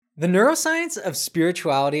The neuroscience of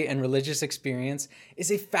spirituality and religious experience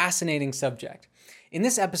is a fascinating subject. In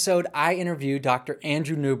this episode, I interview Dr.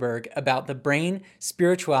 Andrew Newberg about the brain,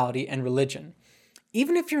 spirituality, and religion.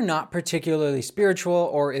 Even if you're not particularly spiritual,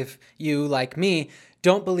 or if you, like me,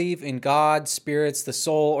 don't believe in God, spirits, the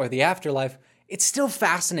soul, or the afterlife, it's still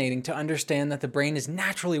fascinating to understand that the brain is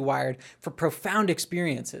naturally wired for profound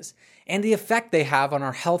experiences and the effect they have on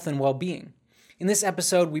our health and well-being. In this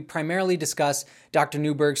episode, we primarily discuss Dr.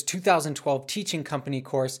 Newberg's 2012 teaching company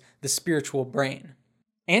course, The Spiritual Brain.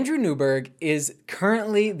 Andrew Newberg is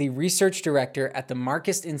currently the research director at the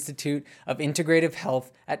Marcus Institute of Integrative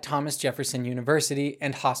Health at Thomas Jefferson University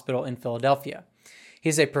and Hospital in Philadelphia. He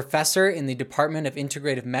is a professor in the Department of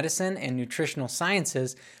Integrative Medicine and Nutritional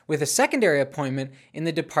Sciences with a secondary appointment in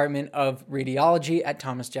the Department of Radiology at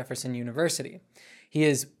Thomas Jefferson University. He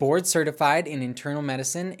is board certified in internal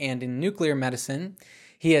medicine and in nuclear medicine.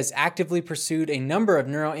 He has actively pursued a number of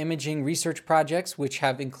neuroimaging research projects, which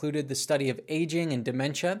have included the study of aging and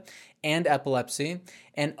dementia and epilepsy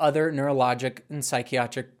and other neurologic and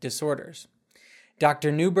psychiatric disorders. Dr.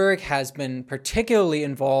 Newberg has been particularly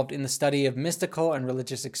involved in the study of mystical and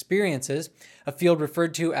religious experiences, a field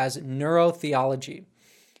referred to as neurotheology.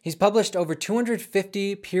 He's published over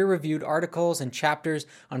 250 peer-reviewed articles and chapters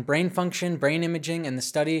on brain function, brain imaging, and the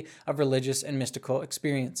study of religious and mystical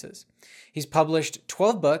experiences. He's published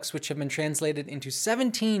 12 books, which have been translated into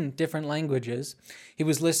 17 different languages. He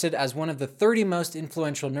was listed as one of the 30 most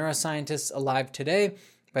influential neuroscientists alive today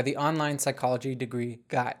by the Online Psychology Degree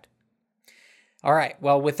Guide. All right,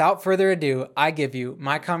 well, without further ado, I give you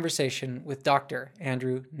my conversation with Dr.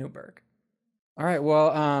 Andrew Newberg. All right,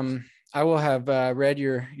 well, I will have read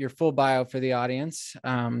your full bio for the audience,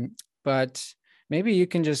 but maybe you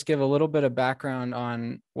can just give a little bit of background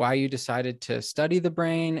on why you decided to study the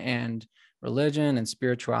brain and religion and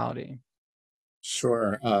spirituality.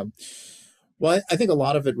 Sure. Well, I think a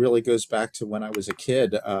lot of it really goes back to when I was a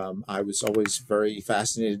kid. I was always very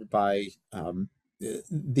fascinated by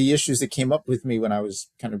the issues that came up with me when I was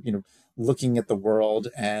kind of, looking at the world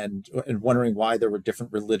and wondering why there were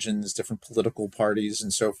different religions, different political parties,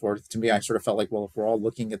 and so forth. To me, I sort of felt like, well, if we're all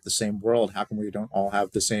looking at the same world, how come we don't all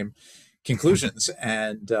have the same conclusions?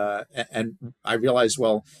 And I realized,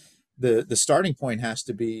 well, the starting point has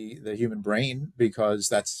to be the human brain, because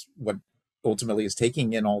that's what ultimately is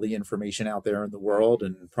taking in all the information out there in the world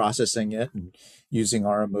and processing it and using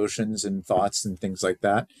our emotions and thoughts and things like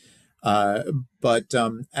that. But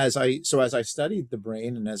as I studied the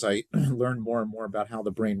brain and as I learned more and more about how the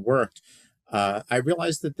brain worked, I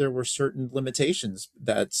realized that there were certain limitations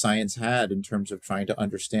that science had in terms of trying to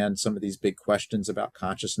understand some of these big questions about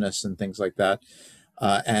consciousness and things like that.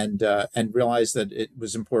 And realized that it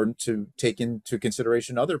was important to take into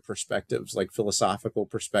consideration other perspectives, like philosophical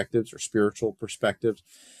perspectives or spiritual perspectives.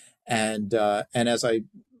 And as I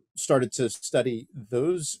started to study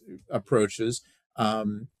those approaches,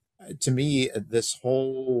 to me, this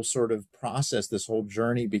whole sort of process, this whole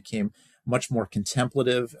journey became much more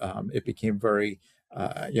contemplative. It became very,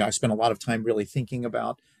 I spent a lot of time really thinking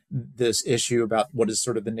about this issue about what is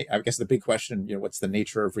sort of I guess the big question, what's the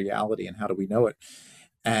nature of reality and how do we know it?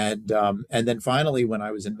 And then finally, when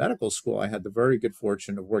I was in medical school, I had the very good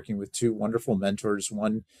fortune of working with two wonderful mentors,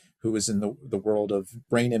 one who was in the world of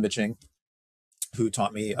brain imaging, who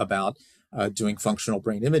taught me about doing functional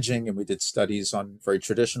brain imaging, and we did studies on very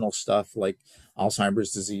traditional stuff like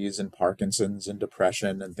Alzheimer's disease and Parkinson's and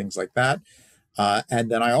depression and things like that. And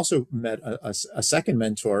then I also met a second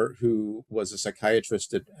mentor who was a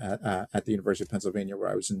psychiatrist at the University of Pennsylvania, where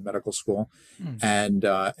I was in medical school. And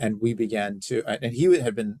we began to, and he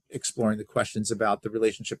had been exploring the questions about the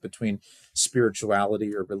relationship between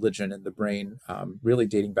spirituality or religion and the brain, really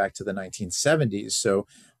dating back to the 1970s. So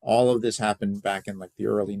all of this happened back in like the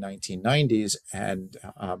early 1990s. And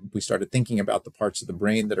we started thinking about the parts of the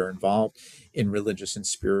brain that are involved in religious and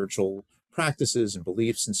spiritual practices and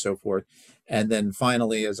beliefs and so forth. And then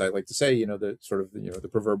finally, as I like to say, the sort of, the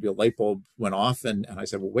proverbial light bulb went off. And I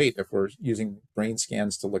said, well, wait, if we're using brain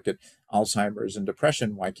scans to look at Alzheimer's and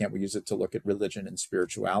depression, why can't we use it to look at religion and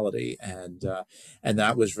spirituality? And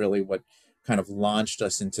that was really what kind of launched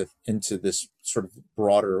us into this sort of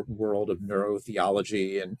broader world of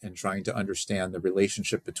neurotheology and trying to understand the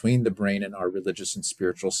relationship between the brain and our religious and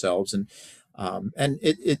spiritual selves. And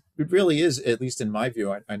it really is, at least in my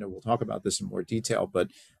view, I know we'll talk about this in more detail, but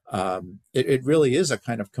it really is a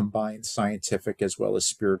kind of combined scientific as well as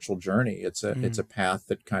spiritual journey. It's a path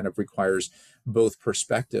that kind of requires both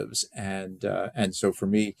perspectives. And so for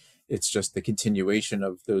me, it's just the continuation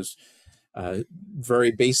of those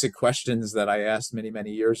very basic questions that I asked many,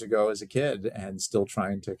 many years ago as a kid and still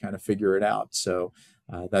trying to kind of figure it out. So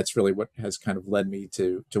that's really what has kind of led me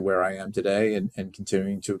to where I am today, and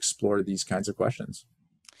continuing to explore these kinds of questions.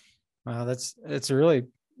 Wow, it's a really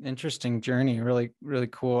interesting journey, really, really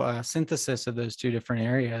cool synthesis of those two different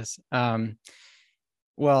areas.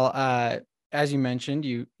 Well, as you mentioned,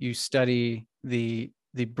 you study the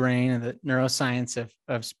brain and the neuroscience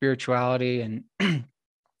of spirituality and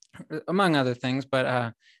among other things,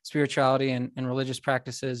 but spirituality and religious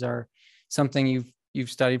practices are something you've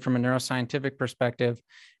studied from a neuroscientific perspective.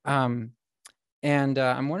 Um, and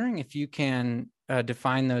I'm wondering if you can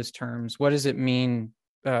define those terms. What does it mean?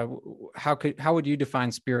 How would you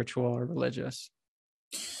define spiritual or religious?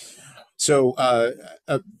 So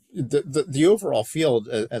the overall field,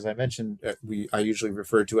 as I mentioned, I usually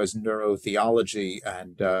refer to as neurotheology,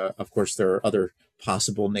 and of course there are other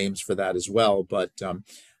possible names for that as well. But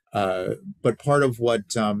part of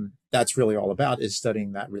what that's really all about is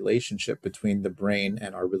studying that relationship between the brain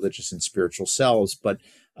and our religious and spiritual selves. But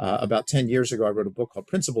about 10 years ago, I wrote a book called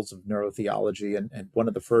Principles of Neurotheology, and one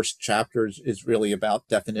of the first chapters is really about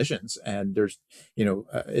definitions. And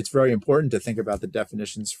it's very important to think about the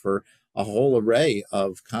definitions for a whole array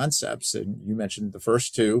of concepts. And you mentioned the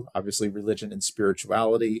first two, obviously religion and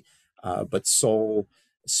spirituality, but soul,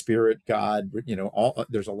 spirit, God,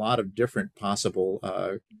 there's a lot of different possible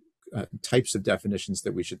types of definitions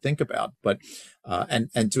that we should think about. But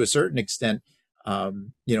and to a certain extent,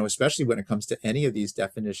 especially when it comes to any of these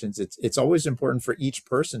definitions, it's always important for each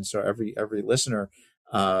person. So every listener,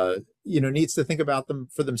 needs to think about them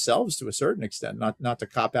for themselves to a certain extent, not to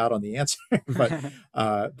cop out on the answer, but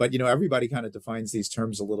everybody kind of defines these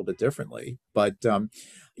terms a little bit differently. But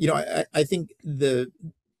I think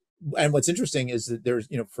and what's interesting is that there's,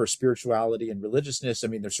 for spirituality and religiousness, I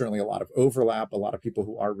mean, there's certainly a lot of overlap. A lot of people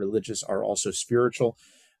who are religious are also spiritual.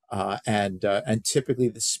 And typically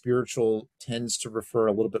the spiritual tends to refer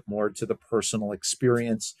a little bit more to the personal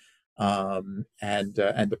experience, and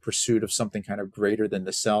the pursuit of something kind of greater than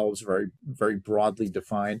the selves, very, very broadly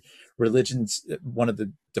defined. Religion's one of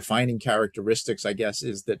the defining characteristics, I guess,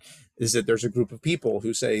 is that there's a group of people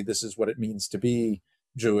who say this is what it means to be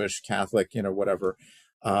Jewish, Catholic, whatever.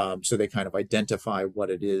 So they kind of identify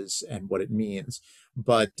what it is and what it means.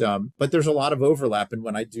 But there's a lot of overlap. And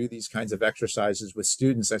when I do these kinds of exercises with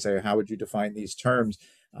students, I say, how would you define these terms?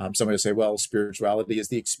 Somebody will say, well, spirituality is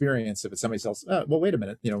the experience of it. Somebody else, well, wait a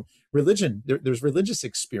minute, religion, there's religious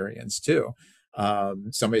experience too.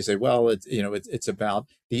 Somebody say, well, it's about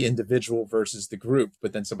the individual versus the group.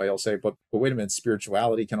 But then somebody will say, but wait a minute,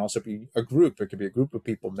 spirituality can also be a group. It could be a group of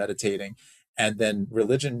people meditating. And then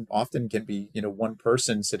religion often can be, one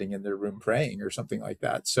person sitting in their room praying or something like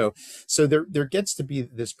that. So there gets to be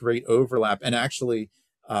this great overlap. And actually,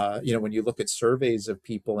 when you look at surveys of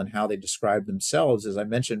people and how they describe themselves, as I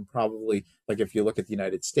mentioned, probably like if you look at the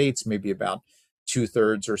United States, maybe about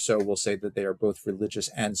 2/3 or so will say that they are both religious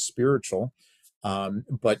and spiritual.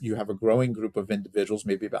 But you have a growing group of individuals,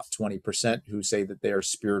 maybe about 20%, who say that they are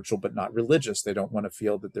spiritual but not religious. They don't want to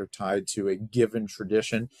feel that they're tied to a given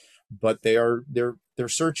tradition, but they're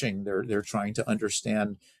searching. They're trying to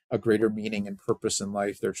understand a greater meaning and purpose in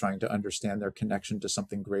life. They're trying to understand their connection to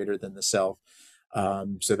something greater than the self.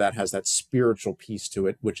 So that has that spiritual piece to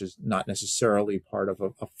it, which is not necessarily part of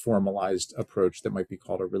a formalized approach that might be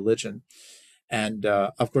called a religion. And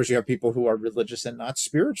of course, you have people who are religious and not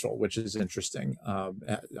spiritual, which is interesting.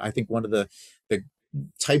 I think one of the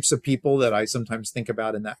types of people that I sometimes think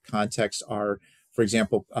about in that context are, for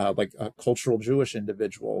example, like a cultural Jewish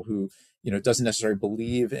individual who, doesn't necessarily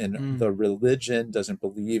believe in the religion, doesn't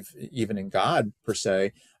believe even in God per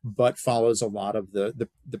se, but follows a lot of the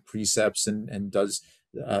precepts and does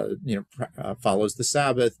follows the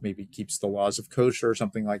Sabbath, maybe keeps the laws of kosher or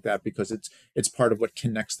something like that, because it's part of what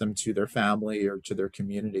connects them to their family or to their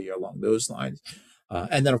community along those lines.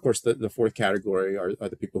 And then, of course, the fourth category are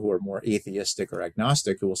the people who are more atheistic or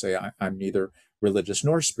agnostic, who will say, I'm neither religious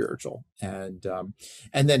nor spiritual. And then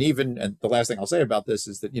and the last thing I'll say about this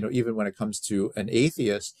is that, even when it comes to an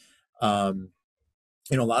atheist, a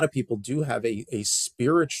lot of people do have a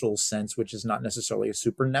spiritual sense, which is not necessarily a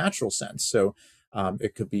supernatural sense. So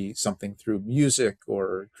it could be something through music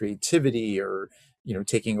or creativity or,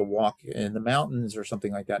 taking a walk in the mountains or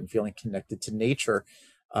something like that and feeling connected to nature.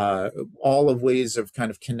 All of ways of kind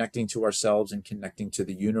of connecting to ourselves and connecting to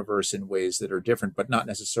the universe in ways that are different, but not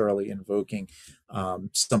necessarily invoking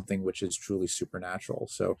something which is truly supernatural.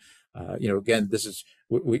 So, again, this is,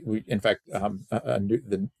 we in fact,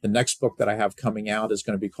 the next book that I have coming out is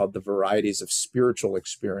going to be called The Varieties of Spiritual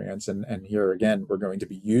Experience. And here again, we're going to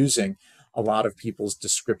be using a lot of people's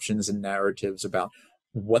descriptions and narratives about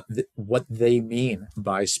what they mean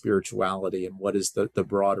by spirituality and what is the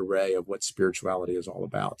broad array of what spirituality is all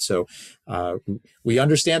about. So uh, we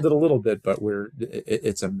understand it a little bit, but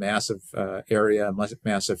it's a massive area, a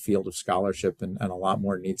massive field of scholarship, and a lot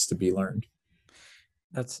more needs to be learned.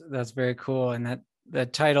 That's very cool, and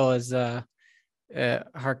that title is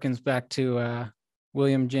harkens back to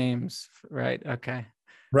William James, right? Okay.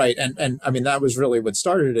 Right. And I mean, that was really what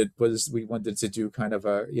started it. Was we wanted to do kind of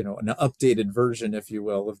a, an updated version, if you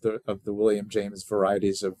will, of the William James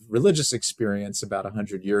varieties of religious experience about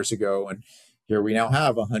 100 years ago. And here we now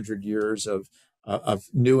have 100 years of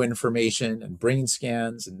new information and brain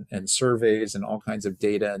scans and surveys and all kinds of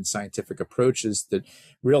data and scientific approaches that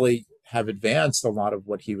really have advanced a lot of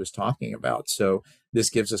what he was talking about. So this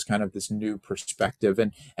gives us kind of this new perspective.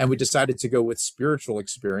 And we decided to go with spiritual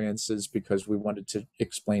experiences because we wanted to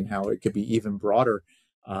explain how it could be even broader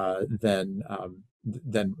than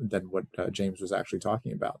what James was actually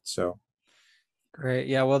talking about. So Great.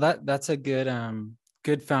 Yeah. Well, that's a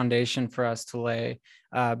good foundation for us to lay,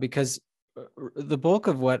 because the bulk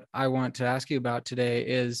of what I want to ask you about today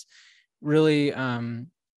is really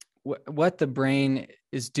what the brain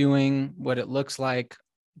is doing, what it looks like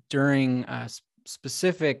during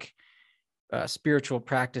specific spiritual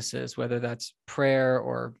practices, whether that's prayer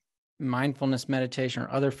or mindfulness meditation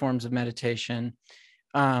or other forms of meditation.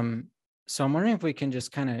 So I'm wondering if we can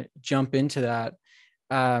just kind of jump into that.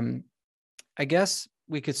 I guess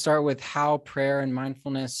we could start with how prayer and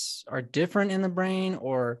mindfulness are different in the brain,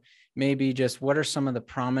 or maybe just what are some of the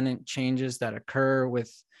prominent changes that occur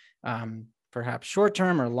with perhaps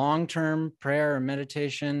short-term or long-term prayer or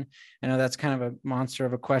meditation. I know that's kind of a monster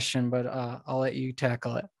of a question, but I'll let you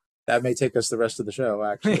tackle it. that may take us the rest of the show,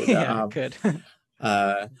 actually. Yeah, good.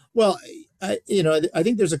 Well, I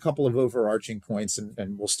think there's a couple of overarching points,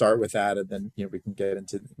 and we'll start with that, and then we can get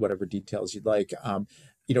into whatever details you'd like.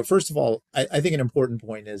 First of all, I think an important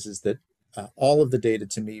point is that all of the data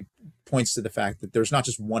to me points to the fact that there's not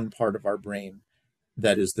just one part of our brain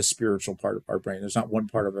that is the spiritual part of our brain. There's not one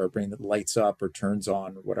part of our brain that lights up or turns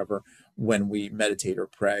on or whatever when we meditate or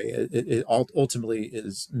pray. It ultimately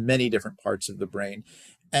is many different parts of the brain.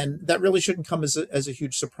 And that really shouldn't come as a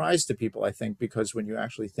huge surprise to people, I think, because when you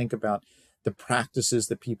actually think about the practices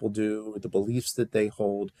that people do, the beliefs that they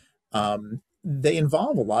hold, they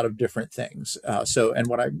involve a lot of different things. And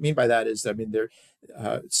what I mean by that is, I mean,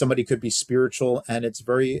 somebody could be spiritual and it's a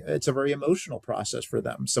very emotional process for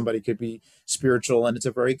them. Somebody could be spiritual and it's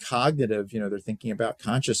a very cognitive, they're thinking about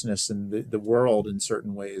consciousness and the world in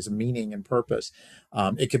certain ways, meaning and purpose.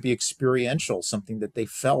 It could be experiential, something that they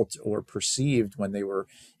felt or perceived when they were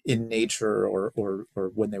in nature or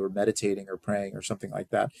when they were meditating or praying or something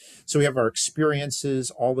like that. So we have our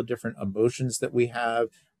experiences, all the different emotions that we have,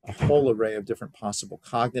 a whole array of different possible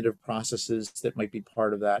cognitive processes that might be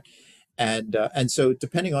part of that. And so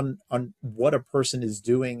depending on what a person is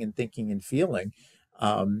doing and thinking and feeling,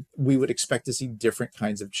 we would expect to see different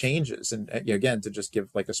kinds of changes. And again, to just give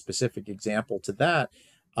like a specific example to that,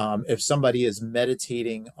 if somebody is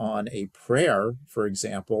meditating on a prayer, for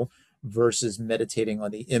example, versus meditating on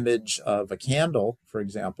the image of a candle, for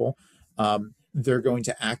example, they're going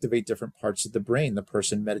to activate different parts of the brain. The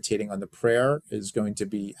person meditating on the prayer is going to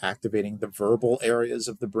be activating the verbal areas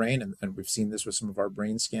of the brain. And we've seen this with some of our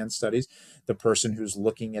brain scan studies. The person who's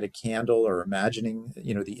looking at a candle or imagining,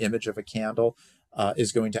 the image of a candle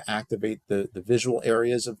is going to activate the visual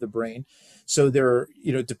areas of the brain. So there,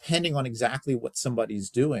 depending on exactly what somebody's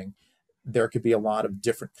doing, there could be a lot of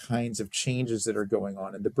different kinds of changes that are going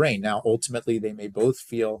on in the brain. Now, ultimately, they may both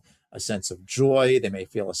feel a sense of joy. They may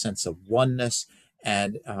feel a sense of oneness.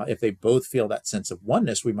 And if they both feel that sense of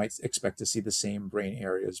oneness, we might expect to see the same brain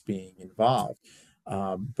areas being involved.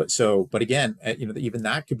 But again, even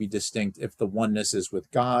that could be distinct if the oneness is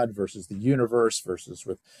with God versus the universe versus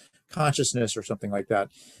with consciousness or something like that.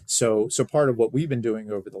 So part of what we've been doing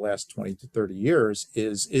over the last 20 to 30 years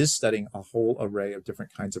is studying a whole array of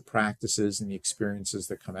different kinds of practices and the experiences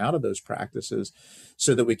that come out of those practices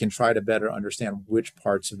so that we can try to better understand which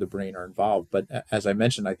parts of the brain are involved. But as I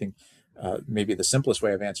mentioned, I think maybe the simplest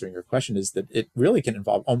way of answering your question is that it really can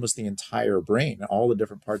involve almost the entire brain. All the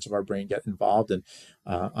different parts of our brain get involved. And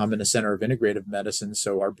I'm in a center of integrative medicine,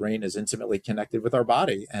 so our brain is intimately connected with our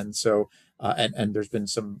body. And so, and there's been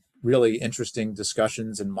some really interesting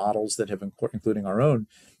discussions and models that have, including our own,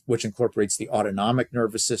 which incorporates the autonomic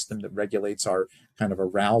nervous system that regulates our kind of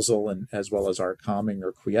arousal and as well as our calming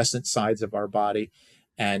or quiescent sides of our body.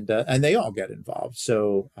 And they all get involved.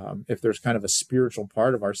 So if there's kind of a spiritual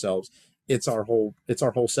part of ourselves, it's our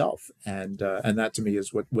whole self, and that to me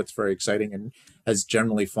is what's very exciting and has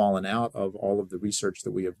generally fallen out of all of the research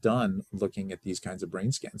that we have done looking at these kinds of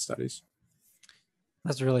brain scan studies.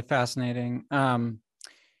 That's really fascinating.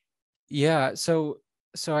 Yeah. So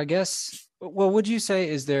I guess, well, would you say,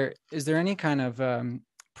 is there any kind of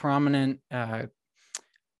prominent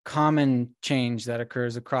common change that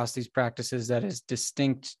occurs across these practices that is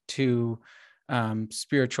distinct to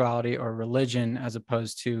spirituality or religion as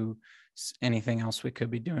opposed to anything else we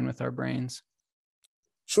could be doing with our brains?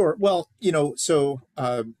 Sure. Well,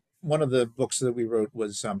 one of the books that we wrote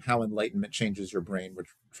was How Enlightenment Changes Your Brain, which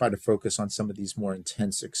tried to focus on some of these more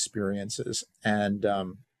intense experiences. And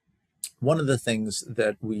one of the things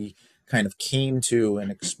that we kind of came to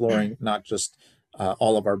in exploring not just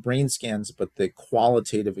all of our brain scans, but the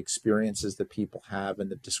qualitative experiences that people have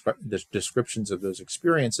and the descriptions of those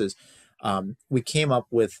experiences, we came up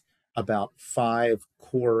with about 5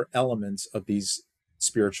 core elements of these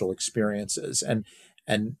spiritual experiences.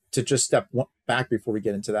 And to just step back before we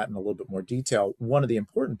get into that in a little bit more detail, one of the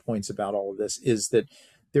important points about all of this is that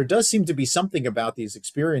there does seem to be something about these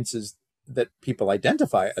experiences that people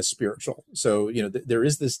identify as spiritual. So, there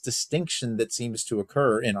is this distinction that seems to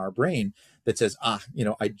occur in our brain that says,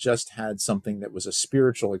 I just had something that was a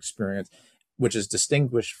spiritual experience, which is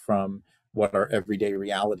distinguished from what our everyday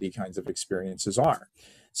reality kinds of experiences are.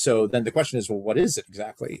 So then the question is, well, what is it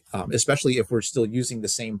exactly? Especially if we're still using the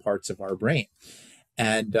same parts of our brain.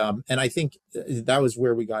 And I think that was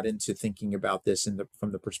where we got into thinking about this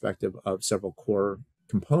from the perspective of several core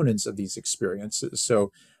components of these experiences.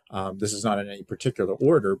 So this is not in any particular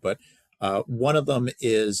order, but one of them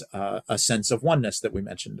is a sense of oneness that we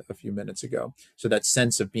mentioned a few minutes ago. So that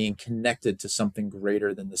sense of being connected to something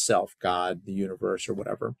greater than the self, God, the universe, or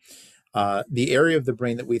whatever. The area of the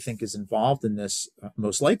brain that we think is involved in this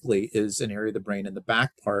most likely is an area of the brain in the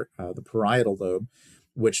back part, the parietal lobe,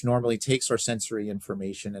 which normally takes our sensory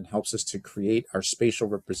information and helps us to create our spatial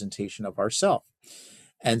representation of ourself.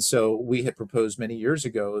 And so we had proposed many years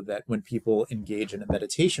ago that when people engage in a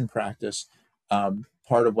meditation practice,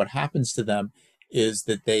 part of what happens to them is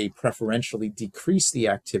that they preferentially decrease the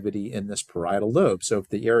activity in this parietal lobe. So if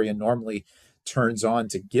the area normally turns on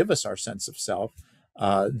to give us our sense of self,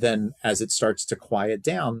 then as it starts to quiet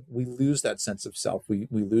down, we lose that sense of self. We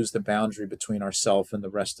lose the boundary between ourself and the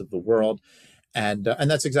rest of the world. And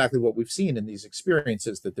that's exactly what we've seen in these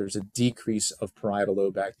experiences, that there's a decrease of parietal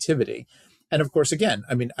lobe activity. And of course, again,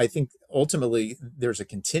 I mean, I think ultimately there's a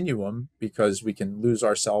continuum because we can lose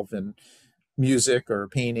ourselves in music or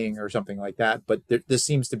painting or something like that. But this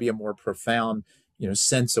seems to be a more profound,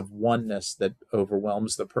 sense of oneness that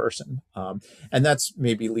overwhelms the person. And that's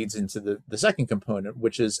maybe leads into the second component,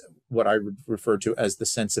 which is what I would refer to as the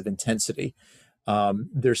sense of intensity.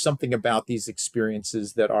 There's something about these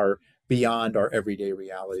experiences that are beyond our everyday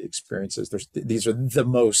reality experiences. These are the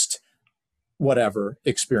most whatever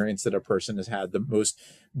experience that a person has had, the most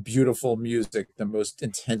beautiful music, the most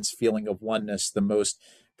intense feeling of oneness, the most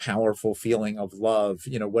powerful feeling of love,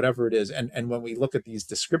 whatever it is. And when we look at these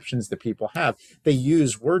descriptions that people have, they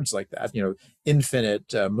use words like that,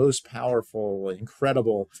 infinite, most powerful,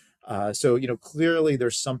 incredible. So clearly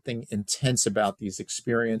there's something intense about these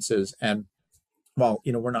experiences. And while,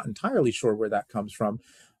 we're not entirely sure where that comes from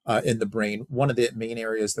in the brain, one of the main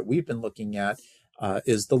areas that we've been looking at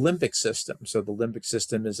is the limbic system. So the limbic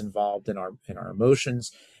system is involved in our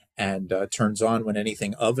emotions and turns on when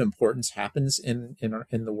anything of importance happens in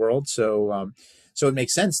the world. So so it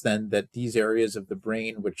makes sense then that these areas of the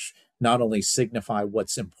brain, which not only signify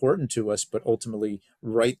what's important to us, but ultimately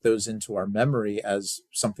write those into our memory as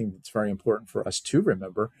something that's very important for us to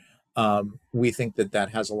remember. We think that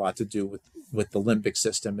has a lot to do with the limbic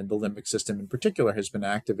system, and the limbic system in particular has been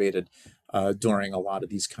activated during a lot of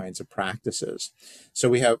these kinds of practices. So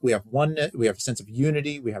we have a sense of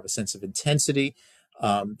unity, we have a sense of intensity.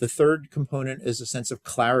 The third component is a sense of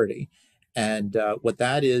clarity, and what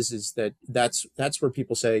that is that's where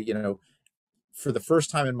people say, for the first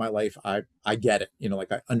time in my life, I get it.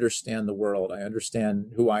 Like I understand the world, I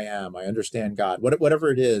understand who I am, I understand God, whatever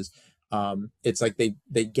it is. It's like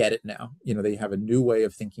they get it now. They have a new way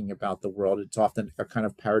of thinking about the world. It's often a kind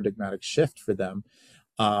of paradigmatic shift for them,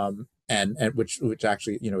 and which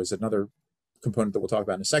actually is another component that we'll talk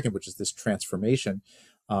about in a second, which is this transformation.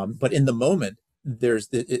 But in the moment,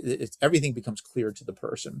 everything becomes clear to the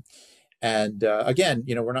person. And again,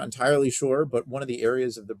 we're not entirely sure, but one of the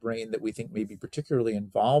areas of the brain that we think may be particularly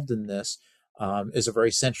involved in this is a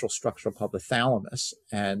very central structure called the thalamus.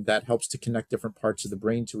 And that helps to connect different parts of the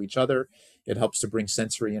brain to each other. It helps to bring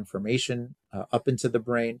sensory information up into the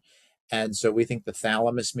brain. And so we think the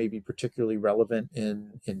thalamus may be particularly relevant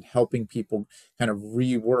in helping people kind of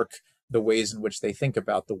rework the ways in which they think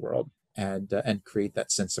about the world and create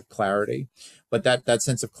that sense of clarity. But that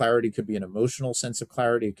sense of clarity could be an emotional sense of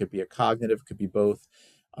clarity. It could be a cognitive, it could be both,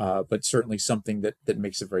 but certainly something that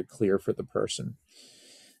makes it very clear for the person.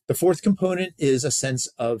 The fourth component is a sense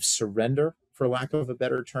of surrender, for lack of a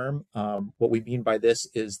better term. What we mean by this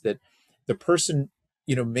is that the person,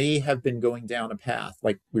 may have been going down a path,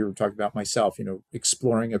 like we were talking about myself,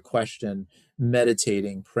 exploring a question,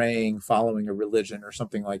 meditating, praying, following a religion or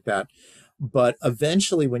something like that. But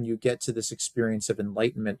eventually, when you get to this experience of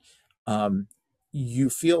enlightenment, you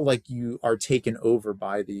feel like you are taken over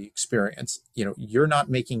by the experience. You're not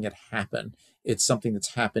making it happen. It's something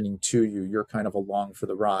that's happening to you. You're kind of along for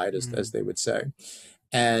the ride, as they would say.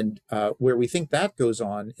 And where we think that goes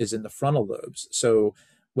on is in the frontal lobes. So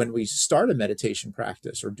when we start a meditation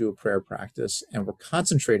practice or do a prayer practice and we're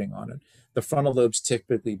concentrating on it, the frontal lobes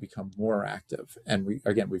typically become more active. And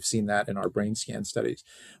we've seen that in our brain scan studies.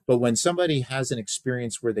 But when somebody has an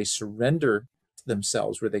experience where they surrender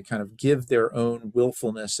themselves, where they kind of give their own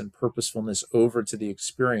willfulness and purposefulness over to the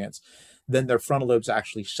experience, then their frontal lobes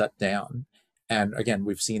actually shut down. And again,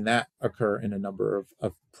 we've seen that occur in a number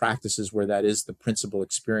of practices where that is the principal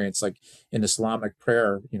experience. Like in Islamic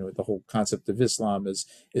prayer, the whole concept of Islam is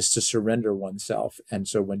to surrender oneself. And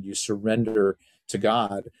so when you surrender to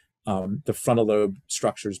God, the frontal lobe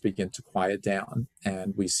structures begin to quiet down.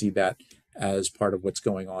 And we see that as part of what's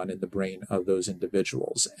going on in the brain of those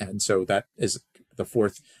individuals. And so that is the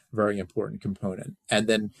fourth very important component. And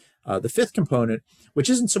then the fifth component, which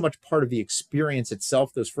isn't so much part of the experience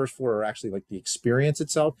itself, those first four are actually like the experience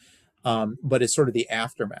itself, but it's sort of the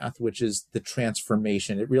aftermath, which is the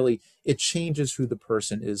transformation. It changes who the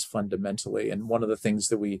person is fundamentally. And one of the things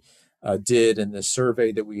that we did in this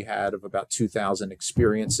survey that we had of about 2,000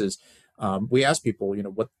 experiences, we asked people,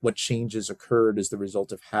 what changes occurred as the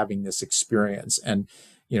result of having this experience. And,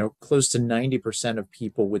 close to 90% of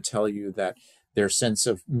people would tell you that their sense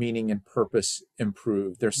of meaning and purpose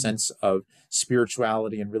improved, their sense of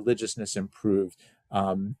spirituality and religiousness improved.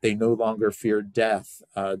 They no longer feared death.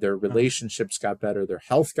 Their relationships got better. Their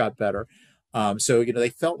health got better. So, they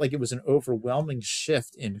felt like it was an overwhelming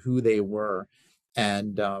shift in who they were.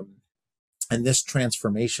 And this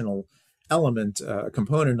transformational element,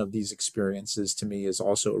 component of these experiences, to me, is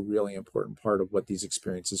also a really important part of what these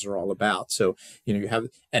experiences are all about. So, you have,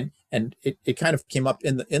 and it kind of came up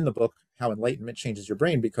in the book, how enlightenment changes your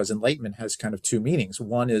brain, because enlightenment has kind of two meanings.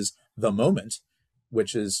 One is the moment,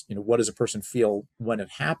 which is, what does a person feel when it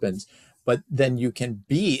happens? But then you can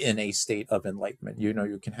be in a state of enlightenment.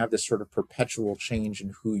 You can have this sort of perpetual change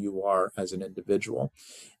in who you are as an individual.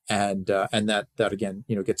 And that again,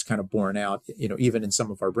 gets kind of borne out, even in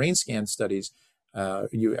some of our brain scan studies.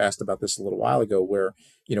 You asked about this a little while ago, where,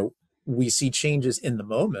 we see changes in the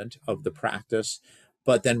moment of the practice,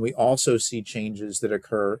 but then we also see changes that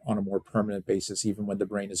occur on a more permanent basis, even when the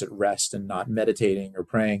brain is at rest and not meditating or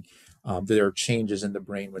praying. There are changes in the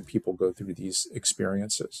brain when people go through these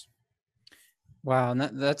experiences. Wow, and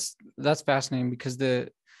that's fascinating, because the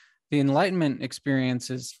Enlightenment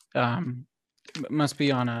experiences must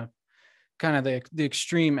be on a kind of the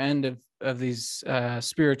extreme end of these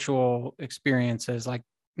spiritual experiences. Like,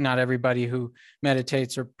 not everybody who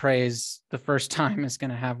meditates or prays the first time is going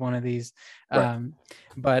to have one of these. Right.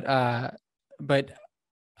 But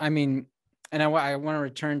I mean, and I want to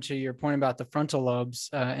return to your point about the frontal lobes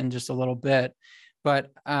in just a little bit.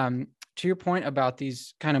 But to your point about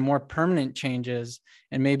these kind of more permanent changes,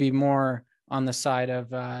 and maybe more on the side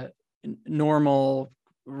of normal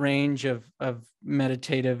range of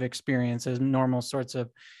meditative experiences, normal sorts of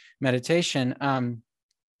meditation.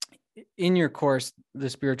 In your course, The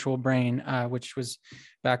Spiritual Brain, which was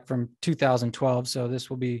back from 2012, so this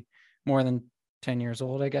will be more than 10 years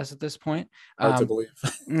old, I guess, at this point. Hard to believe.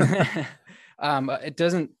 It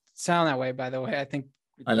doesn't sound that way, by the way. I think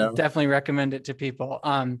I know. definitely recommend it to people.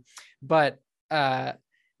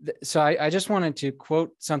 So I just wanted to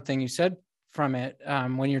quote something you said from it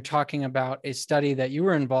when you're talking about a study that you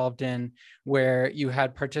were involved in, where you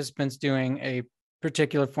had participants doing a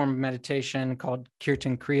particular form of meditation called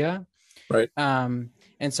Kirtan Kriya. Right.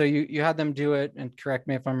 And so you had them do it, and correct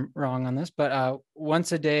me if I'm wrong on this, but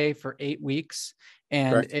once a day for 8 weeks,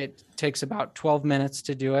 and correct. It takes about 12 minutes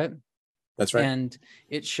to do it. That's right. And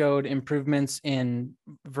it showed improvements in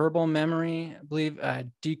verbal memory, I believe,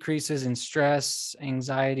 decreases in stress,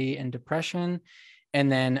 anxiety, and depression,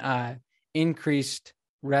 and then increased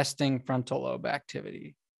resting frontal lobe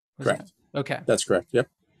activity. Correct. Okay. That's correct. Yep.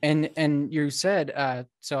 And you said,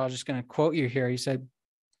 so I'm just going to quote you here. You said,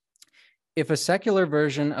 If a secular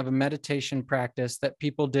version of a meditation practice that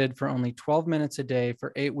people did for only 12 minutes a day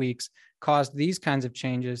for 8 weeks caused these kinds of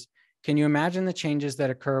changes, can you imagine the changes that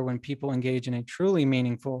occur when people engage in a truly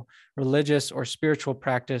meaningful religious or spiritual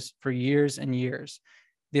practice for years and years?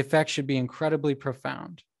 The effects should be incredibly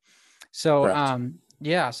profound. So, Correct.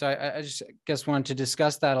 yeah, so I just guess wanted to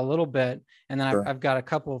discuss that a little bit, and then Sure. I've got a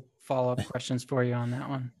couple follow-up questions for you on that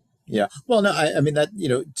one. Yeah. Well, no, I mean that,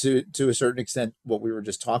 to a certain extent, what we were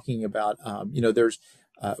just talking about, there's,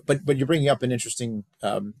 but you're bringing up an interesting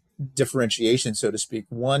differentiation, so to speak.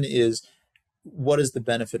 One is, what is the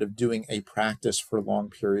benefit of doing a practice for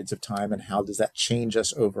long periods of time, and how does that change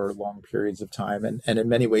us over long periods of time? And in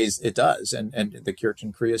many ways it does. And the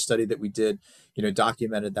Kirtan Kriya study that we did,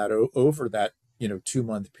 documented that over that, 2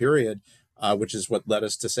 month period, which is what led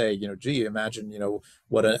us to say, gee, imagine,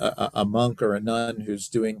 what a monk or a nun who's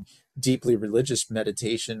doing deeply religious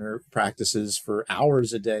meditation or practices for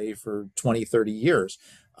hours a day for 20, 30 years.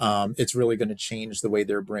 It's really going to change the way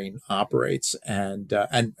their brain operates. And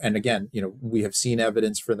again, we have seen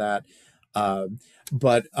evidence for that.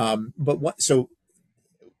 But what, so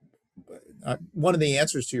one of the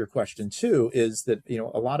answers to your question too is that,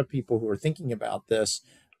 a lot of people who are thinking about this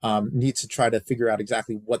need to try to figure out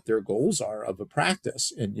exactly what their goals are of a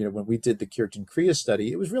practice. And, when we did the Kirtan Kriya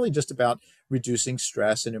study, it was really just about reducing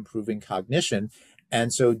stress and improving cognition.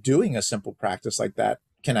 And so doing a simple practice like that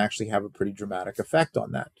can actually have a pretty dramatic effect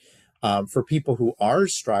on that. For people who are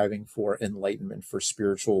striving for enlightenment, for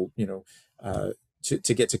spiritual,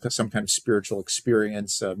 to get to some kind of spiritual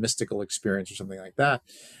experience, mystical experience or something like that,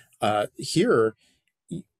 here,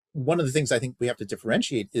 one of the things I think we have to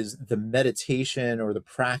differentiate is the meditation or the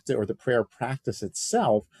practice or the prayer practice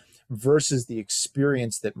itself versus the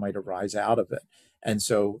experience that might arise out of it. And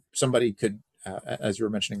so somebody could, as you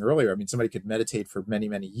were mentioning earlier, I mean, somebody could meditate for many,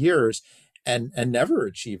 many years and never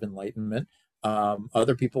achieve enlightenment.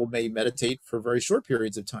 Other people may meditate for very short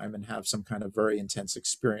periods of time and have some kind of very intense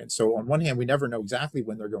experience. So on one hand, we never know exactly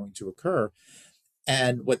when they're going to occur.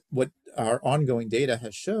 And what our ongoing data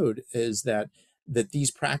has showed is that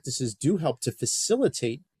these practices do help to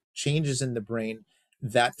facilitate changes in the brain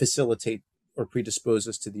that facilitate or predispose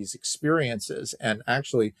us to these experiences. And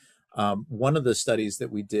actually, one of the studies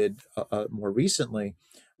that we did more recently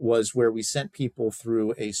was where we sent people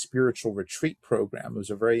through a spiritual retreat program. It was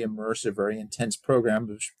a very immersive, very intense program.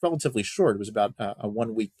 It was relatively short. It was about a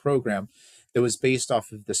 1 week program that was based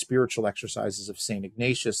off of the spiritual exercises of St.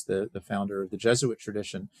 Ignatius, the founder of the Jesuit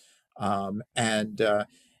tradition. And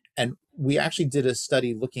we actually did a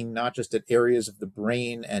study looking not just at areas of the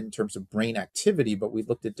brain and in terms of brain activity, but we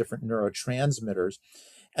looked at different neurotransmitters.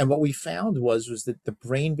 And what we found was that the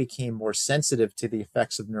brain became more sensitive to the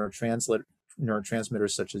effects of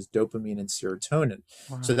neurotransmitters such as dopamine and serotonin.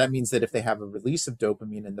 Wow. So that means that if they have a release of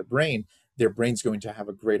dopamine in the brain, their brain's going to have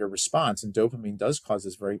a greater response. And dopamine does cause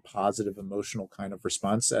this very positive emotional kind of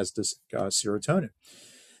response, as does serotonin.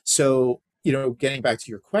 So, getting back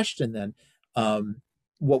to your question then,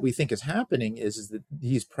 what we think is happening is that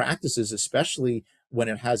these practices, especially when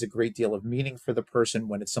it has a great deal of meaning for the person,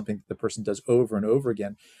 when it's something that the person does over and over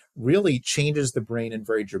again, really changes the brain in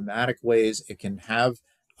very dramatic ways. It can have,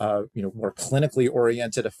 more clinically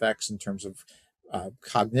oriented effects in terms of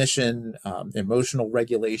cognition, emotional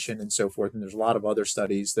regulation, and so forth. And there's a lot of other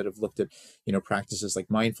studies that have looked at, practices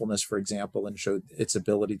like mindfulness, for example, and showed its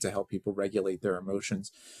ability to help people regulate their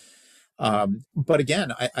emotions. But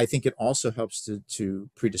again, I think it also helps to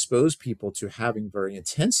predispose people to having very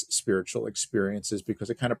intense spiritual experiences, because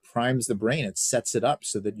it kind of primes the brain. It sets it up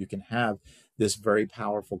so that you can have this very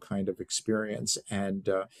powerful kind of experience. And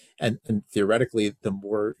theoretically, the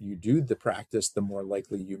more you do the practice, the more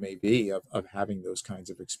likely you may be of having those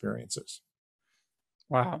kinds of experiences.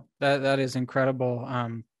 Wow, that is incredible.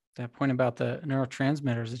 That point about the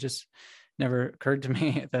neurotransmitters, it just never occurred to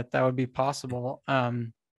me that would be possible.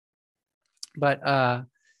 But I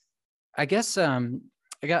guess I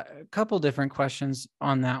got a couple different questions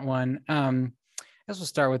on that one. I guess we'll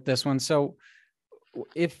start with this one. So,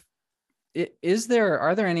 are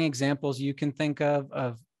there any examples you can think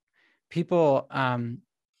of people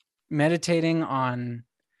meditating on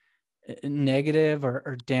negative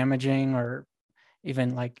or damaging or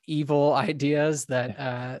even like evil ideas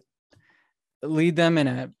that lead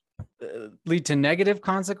to negative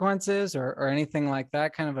consequences or anything like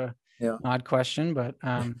that? Kind of a odd question, but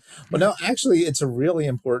well, no, actually, it's a really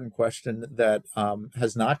important question that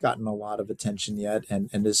has not gotten a lot of attention yet, and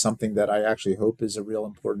is something that I actually hope is a real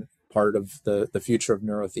important part of the future of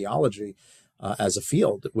neurotheology as a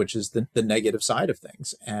field, which is the negative side of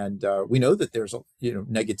things. And we know that there's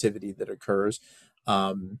negativity that occurs.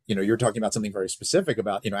 You're talking about something very specific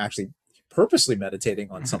about actually purposely meditating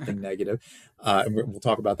on something negative. And we'll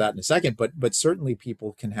talk about that in a second. But certainly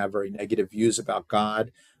people can have very negative views about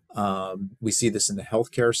God. We see this in the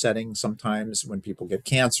healthcare setting sometimes when people get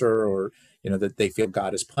cancer, or that they feel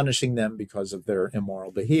God is punishing them because of their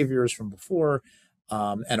immoral behaviors from before.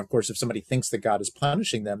 And of course, if somebody thinks that God is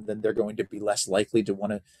punishing them, then they're going to be less likely to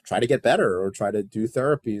want to try to get better or try to do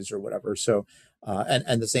therapies or whatever. So,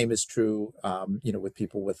 and the same is true, with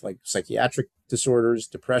people with like psychiatric disorders,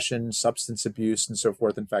 depression, substance abuse, and so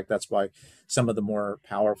forth. In fact, that's why some of the more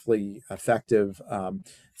powerfully effective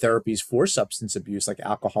therapies for substance abuse, like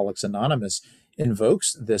Alcoholics Anonymous,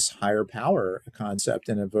 invokes this higher power concept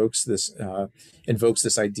and invokes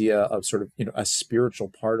this idea of sort of a spiritual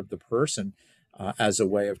part of the person as a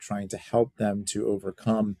way of trying to help them to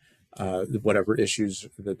overcome whatever issues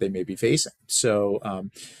that they may be facing. So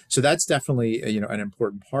that's definitely an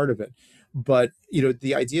important part of it. But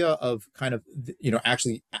the idea of kind of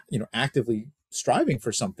actually actively striving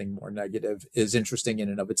for something more negative is interesting in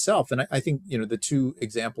and of itself. And I think the two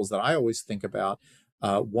examples that I always think about,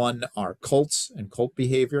 one are cults and cult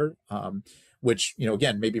behavior. Which,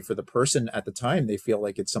 again, maybe for the person at the time, they feel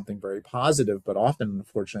like it's something very positive, but often,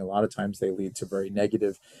 unfortunately, a lot of times they lead to very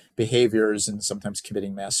negative behaviors and sometimes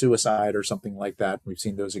committing mass suicide or something like that. We've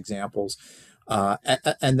seen those examples.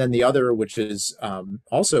 And then the other, which is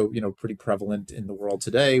also, pretty prevalent in the world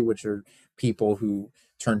today, which are people who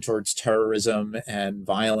turn towards terrorism and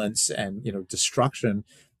violence and, destruction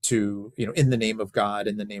to, in the name of God,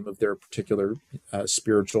 in the name of their particular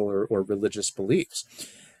spiritual or religious beliefs.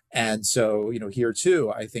 And so, here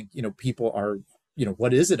too, I think, people are,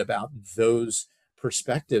 what is it about those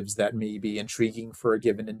perspectives that may be intriguing for a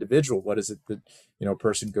given individual? What is it that, a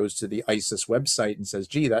person goes to the ISIS website and says,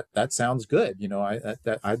 gee, that sounds good.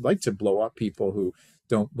 I'd like to blow up people who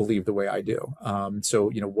don't believe the way I do.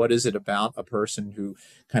 So, what is it about a person who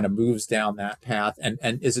kind of moves down that path? And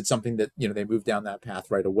is it something that, they move down that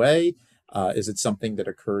path right away? Is it something that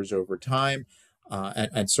occurs over time?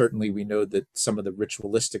 And certainly we know that some of the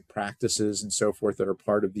ritualistic practices and so forth that are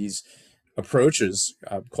part of these approaches,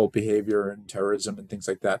 cult behavior and terrorism and things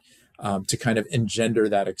like that, to kind of engender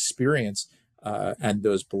that experience and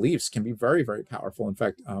those beliefs can be very, very powerful. In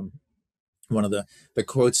fact, one of the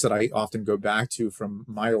quotes that I often go back to from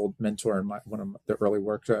my old mentor and one of the early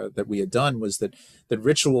work that we had done was that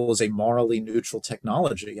ritual is a morally neutral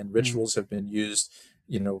technology, and rituals have been used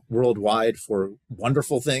worldwide for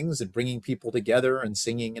wonderful things and bringing people together and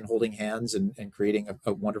singing and holding hands and creating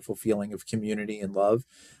a wonderful feeling of community and love,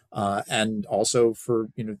 and also for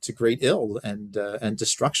to great ill and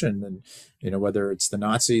destruction. And whether it's the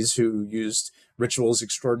Nazis who used rituals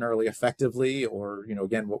extraordinarily effectively, or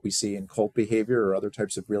again what we see in cult behavior or other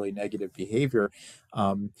types of really negative behavior,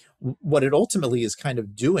 what it ultimately is kind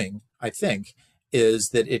of doing, I think, is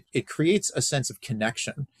that it creates a sense of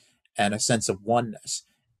connection and a sense of oneness.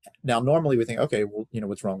 Now, normally we think, okay, well,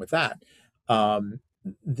 what's wrong with that?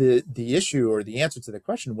 The issue or the answer to the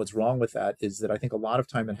question, what's wrong with that, is that I think a lot of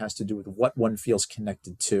time it has to do with what one feels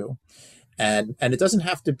connected to. And it doesn't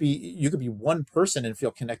have to be, you could be one person and feel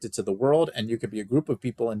connected to the world, and you could be a group of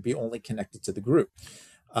people and be only connected to the group.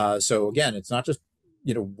 So again, it's not just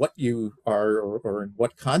what you are or in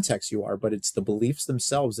what context you are, but it's the beliefs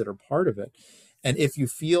themselves that are part of it. And if you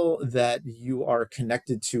feel that you are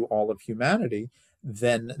connected to all of humanity,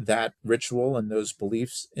 then that ritual and those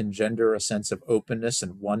beliefs engender a sense of openness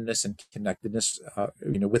and oneness and connectedness,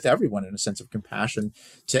 with everyone, and a sense of compassion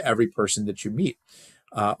to every person that you meet.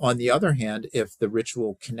 On the other hand, if the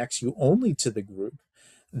ritual connects you only to the group,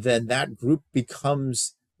 then that group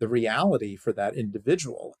becomes the reality for that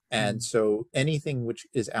individual. And so anything which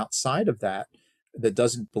is outside of that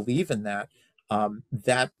doesn't believe in that,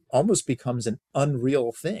 that almost becomes an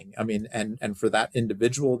unreal thing. I mean, and for that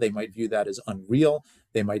individual, they might view that as unreal.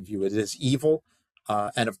 They might view it as evil.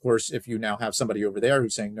 And of course, if you now have somebody over there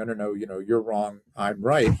who's saying, no, you're wrong, I'm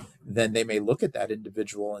right, then they may look at that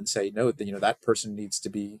individual and say, no, that person needs to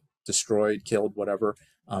be destroyed, killed, whatever.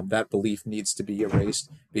 That belief needs to be erased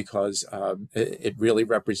because it really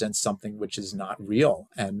represents something which is not real.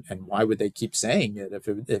 And why would they keep saying it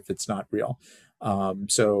if it's not real?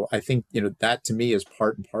 So I think, that to me is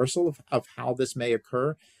part and parcel of how this may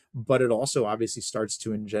occur, but it also obviously starts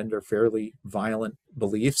to engender fairly violent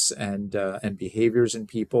beliefs and behaviors in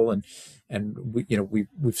people. And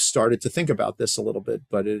we've started to think about this a little bit,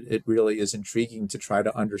 but it really is intriguing to try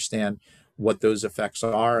to understand what those effects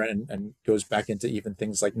are, and goes back into even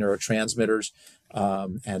things like neurotransmitters,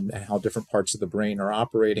 and how different parts of the brain are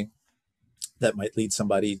operating. that might lead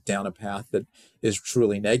somebody down a path that is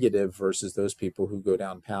truly negative versus those people who go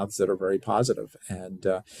down paths that are very positive.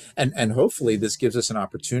 And hopefully this gives us an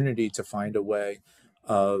opportunity to find a way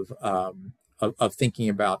of, of thinking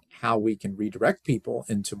about how we can redirect people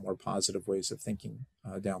into more positive ways of thinking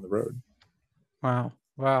down the road. Wow.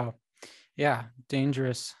 Wow. Yeah.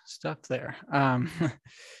 Dangerous stuff there.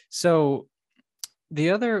 So the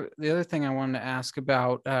other thing I wanted to ask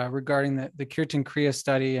about regarding the Kirtan Kriya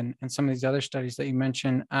study and some of these other studies that you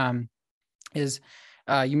mentioned is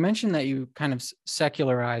you mentioned that you kind of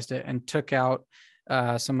secularized it and took out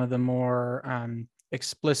some of the more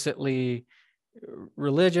explicitly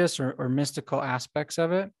religious or mystical aspects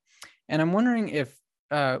of it. And I'm wondering if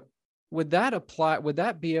would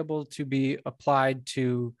that be able to be applied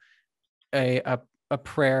to a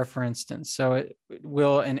prayer, for instance? So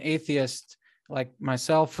will an atheist like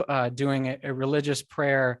myself doing a religious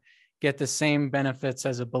prayer get the same benefits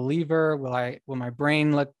as a believer? Will my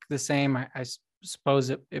brain look the same? I suppose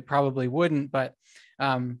it probably wouldn't, but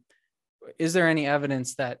is there any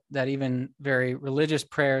evidence that even very religious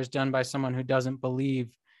prayers done by someone who doesn't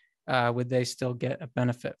believe, would they still get a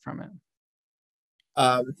benefit from it?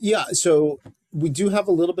 Yeah, so we do have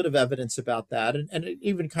a little bit of evidence about that, and it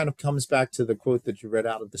even kind of comes back to the quote that you read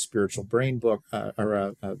out of the Spiritual Brain book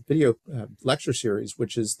or a video lecture series,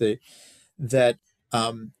 which is that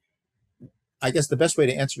I guess the best way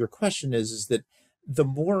to answer your question is that the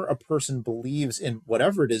more a person believes in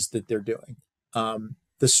whatever it is that they're doing,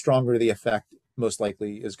 the stronger the effect most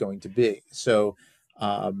likely is going to be. So,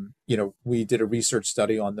 we did a research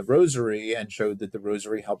study on the rosary and showed that the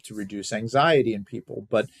rosary helped to reduce anxiety in people,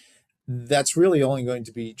 but that's really only going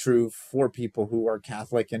to be true for people who are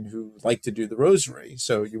Catholic and who like to do the rosary.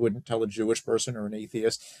 So you wouldn't tell a Jewish person or an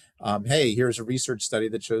atheist, hey, here's a research study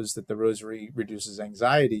that shows that the rosary reduces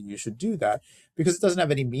anxiety. You should do that, because it doesn't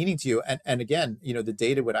have any meaning to you. And again, the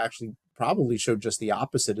data would actually probably show just the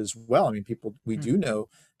opposite as well. I mean, we do know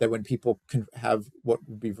that when people can have what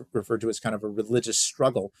would be referred to as kind of a religious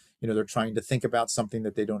struggle, they're trying to think about something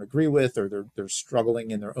that they don't agree with, or they're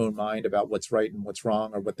struggling in their own mind about what's right and what's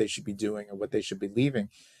wrong, or what they should be doing or what they should be leaving,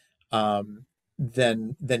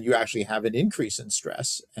 then you actually have an increase in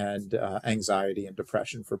stress and anxiety and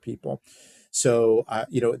depression for people. So,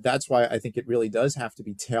 that's why I think it really does have to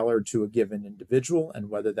be tailored to a given individual, and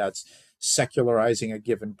whether that's secularizing a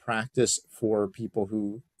given practice for people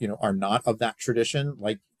who, are not of that tradition,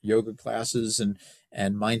 like yoga classes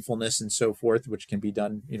and mindfulness and so forth, which can be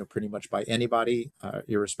done, pretty much by anybody,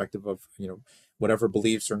 irrespective of, whatever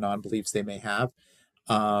beliefs or non-beliefs they may have.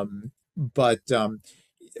 But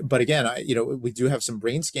again, we do have some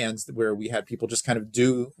brain scans where we had people just kind of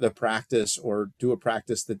do the practice, or do a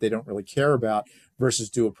practice that they don't really care about, versus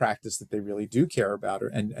do a practice that they really do care about,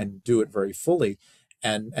 and do it very fully.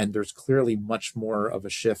 And there's clearly much more of a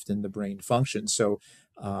shift in the brain function. So,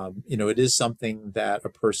 it is something that a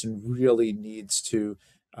person really needs to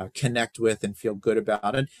connect with and feel good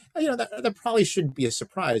about. And, that probably shouldn't be a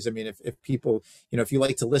surprise. I mean, if people, if you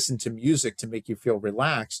like to listen to music to make you feel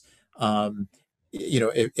relaxed,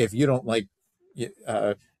 if you don't like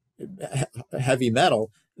uh, heavy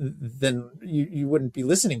metal, then you wouldn't be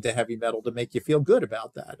listening to heavy metal to make you feel good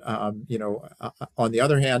about that. On the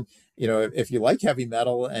other hand, if you like heavy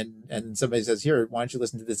metal and somebody says, here, why don't you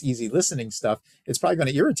listen to this easy listening stuff? It's probably going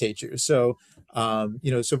to irritate you. So,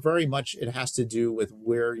 so very much it has to do with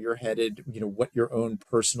where you're headed, what your own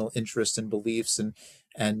personal interests and beliefs and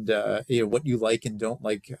what you like and don't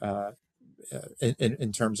like,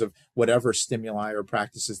 in terms of whatever stimuli or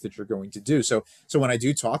practices that you're going to do. So when I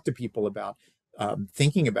do talk to people about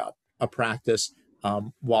thinking about a practice,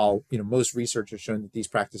 while most research has shown that these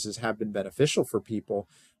practices have been beneficial for people,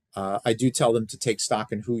 I do tell them to take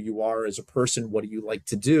stock in who you are as a person. What do you like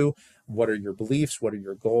to do? What are your beliefs? What are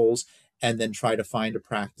your goals? And then try to find a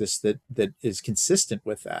practice that is consistent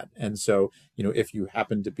with that. And so, if you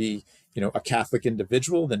happen to be, a Catholic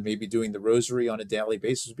individual, then maybe doing the rosary on a daily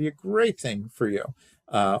basis would be a great thing for you.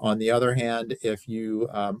 On the other hand, if you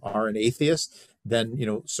are an atheist, then,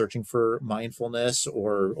 searching for mindfulness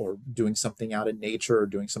or doing something out in nature or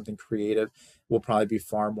doing something creative will probably be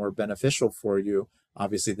far more beneficial for you,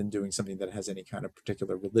 obviously, than doing something that has any kind of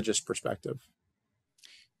particular religious perspective.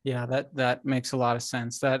 Yeah, that makes a lot of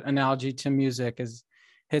sense. That analogy to music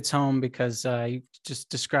hits home, because you just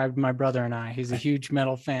described my brother and I. He's a huge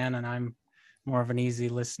metal fan, and I'm more of an easy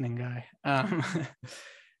listening guy.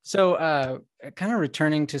 So, kind of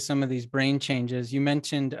returning to some of these brain changes, you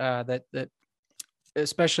mentioned that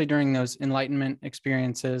especially during those enlightenment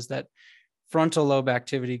experiences, that frontal lobe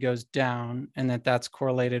activity goes down, and that's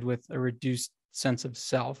correlated with a reduced sense of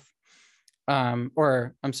self.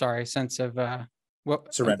 or I'm sorry, sense of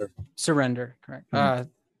what Surrender. surrender, correct. Mhm.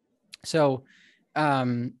 So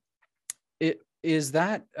um, it is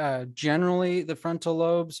that generally the frontal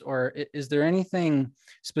lobes, or is there anything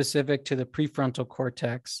specific to the prefrontal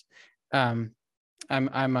cortex? Um,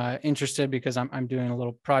 I'm interested because I'm doing a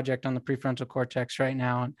little project on the prefrontal cortex right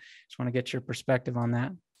now, and just want to get your perspective on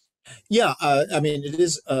that. Yeah, I mean, it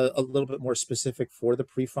is a little bit more specific for the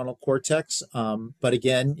prefrontal cortex. But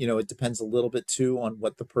again, it depends a little bit too on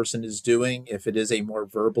what the person is doing. If it is a more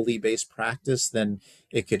verbally based practice, then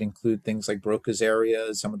it could include things like Broca's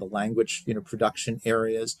areas, some of the language, production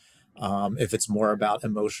areas. If it's more about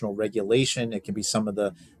emotional regulation, it can be some of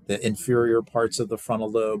the inferior parts of the frontal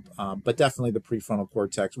lobe, but definitely the prefrontal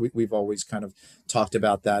cortex. We've always kind of talked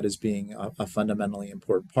about that as being a fundamentally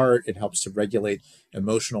important part. It helps to regulate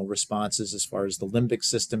emotional responses as far as the limbic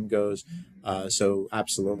system goes. So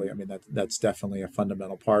absolutely, I mean that's definitely a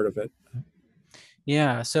fundamental part of it.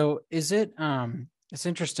 Yeah. So is it? It's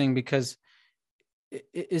interesting because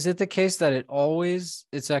is it the case that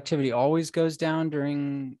its activity always goes down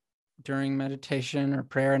during meditation or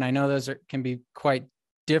prayer? And I know those can be quite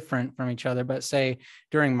different from each other, but say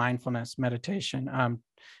during mindfulness meditation,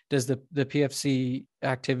 does the PFC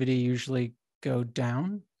activity usually go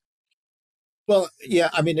down? Well, yeah,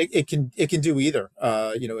 I mean it can do either.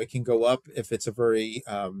 It can go up if it's a very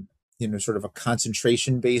sort of a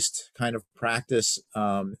concentration based kind of practice.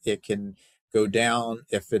 It can go down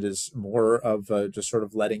if it is more of just sort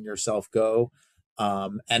of letting yourself go.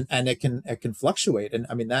 And it can fluctuate. And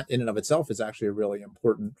I mean that in and of itself is actually a really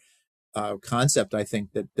important concept I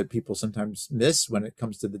think that people sometimes miss when it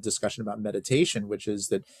comes to the discussion about meditation, which is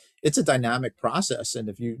that it's a dynamic process. And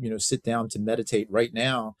if you sit down to meditate right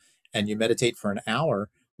now and you meditate for an hour,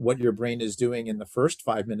 what your brain is doing in the first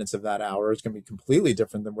 5 minutes of that hour is going to be completely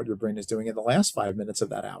different than what your brain is doing in the last 5 minutes of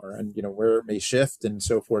that hour, and where it may shift and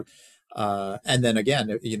so forth. And then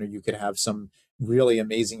again, you could have some really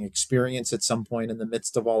amazing experience at some point in the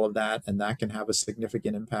midst of all of that, and that can have a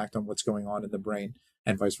significant impact on what's going on in the brain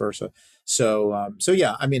and vice versa. So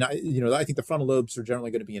yeah, I mean, I think the frontal lobes are generally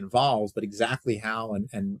going to be involved, but exactly how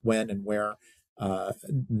and when and where,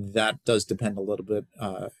 that does depend a little bit,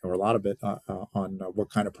 or a lot of it, on what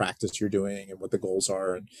kind of practice you're doing and what the goals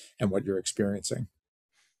are and what you're experiencing.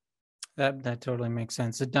 That totally makes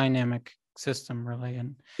sense. A dynamic system, really,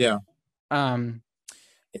 and Yeah. um,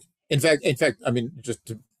 In fact, I mean, just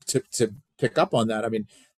to pick up on that, I mean,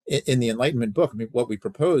 in the Enlightenment book, I mean, what we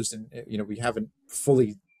proposed, and we haven't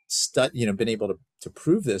fully been able to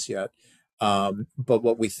prove this yet. But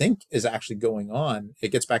what we think is actually going on, it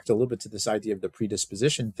gets back to a little bit to this idea of the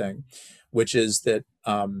predisposition thing, which is that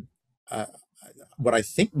uh, what I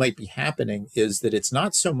think might be happening is that it's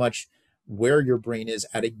not so much where your brain is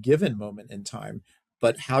at a given moment in time,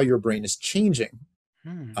 but how your brain is changing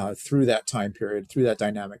hmm, through that time period, through that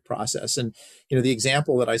dynamic process. And the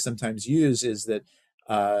example that I sometimes use is that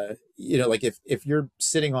like if you're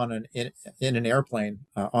sitting on in an airplane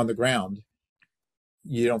on the ground,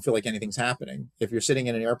 you don't feel like anything's happening. If you're sitting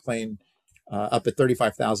in an airplane up at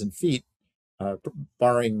 35,000 feet, uh,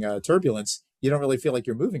 barring turbulence, you don't really feel like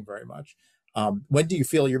you're moving very much. When do you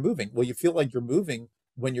feel you're moving? Well, you feel like you're moving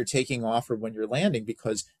when you're taking off or when you're landing,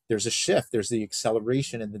 because there's a shift, there's the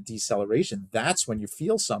acceleration and the deceleration. That's when you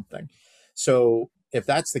feel something. So if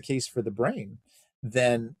that's the case for the brain,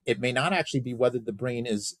 then it may not actually be whether the brain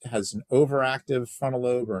has an overactive frontal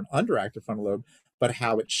lobe or an underactive frontal lobe, but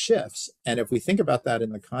how it shifts. And if we think about that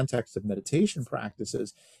in the context of meditation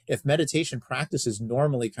practices, if meditation practices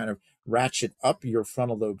normally kind of ratchet up your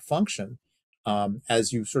frontal lobe function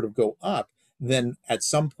as you sort of go up, then at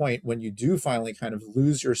some point when you do finally kind of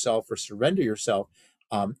lose yourself or surrender yourself,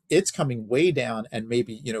 it's coming way down and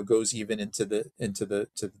maybe goes even into the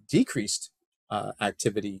decreased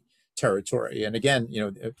activity territory. And again,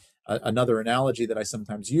 another analogy that I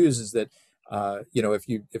sometimes use is that if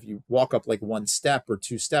you walk up like one step or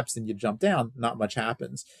two steps, then you jump down, not much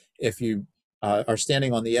happens. If you are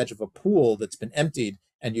standing on the edge of a pool that's been emptied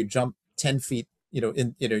and you jump 10 feet,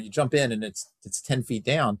 you jump in and it's 10 feet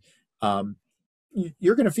down, um,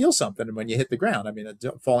 you're going to feel something when you hit the ground. I mean,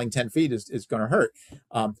 falling 10 feet is going to hurt.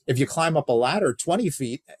 If you climb up a ladder 20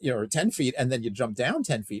 feet, or 10 feet, and then you jump down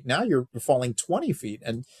 10 feet, now you're falling 20 feet,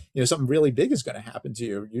 and something really big is going to happen to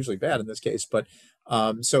you, usually bad in this case. But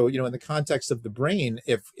so in the context of the brain,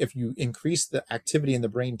 if you increase the activity in the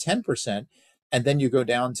brain 10%, and then you go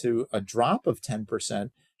down to a drop of 10%,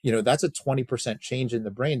 that's a 20% change in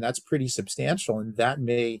the brain. That's pretty substantial, and that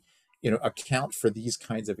may account for these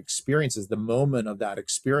kinds of experiences, the moment of that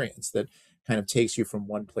experience, that kind of takes you from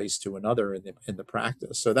one place to another in the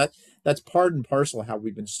practice. So that's part and parcel how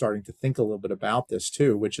we've been starting to think a little bit about this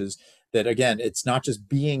too, which is that again, it's not just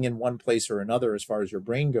being in one place or another as far as your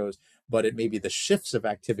brain goes, but it may be the shifts of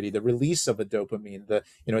activity, the release of a dopamine,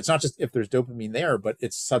 it's not just if there's dopamine there, but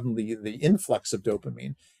it's suddenly the influx of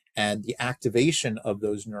dopamine and the activation of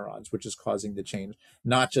those neurons, which is causing the change.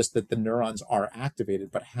 Not just that the neurons are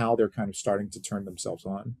activated, but how they're kind of starting to turn themselves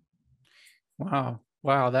on. Wow.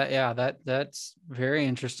 Wow. That's very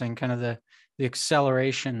interesting. Kind of the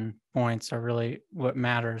acceleration points are really what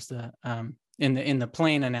matters. In the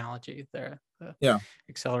plane analogy there, the Yeah.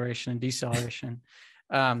 acceleration and deceleration.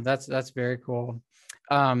 That's very cool.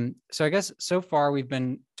 So I guess so far we've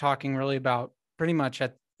been talking really about pretty much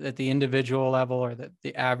at the individual level, or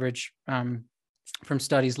the average, from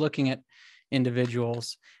studies looking at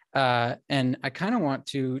individuals. And I kind of want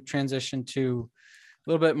to transition to a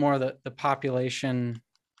little bit more the population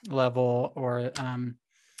level, or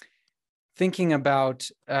thinking about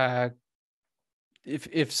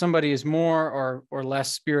if somebody is more or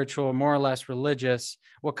less spiritual, more or less religious,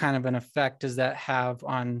 what kind of an effect does that have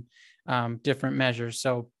on different measures?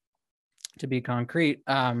 So to be concrete,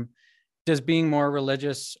 does being more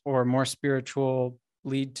religious or more spiritual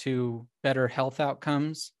lead to better health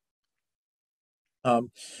outcomes?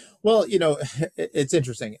 Um, well, it's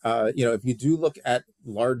interesting. If you do look at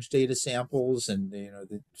large data samples and,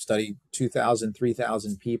 the study 2,000,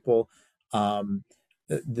 3,000 people,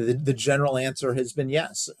 the general answer has been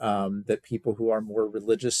yes, that people who are more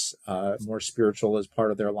religious, more spiritual as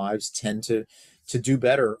part of their lives tend to do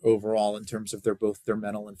better overall in terms of both their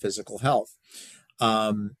mental and physical health.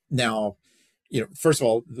 Now, first of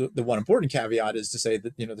all, the one important caveat is to say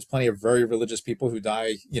that, there's plenty of very religious people who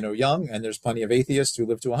die, young, and there's plenty of atheists who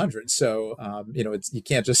live to 100. So, you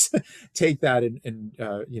can't just take that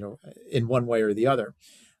in one way or the other.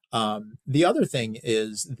 The other thing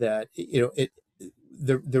is that,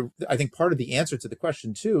 I think part of the answer to the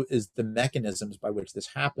question too is the mechanisms by which this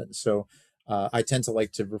happens. So, I tend to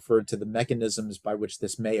like to refer to the mechanisms by which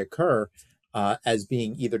this may occur as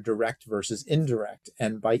being either direct versus indirect.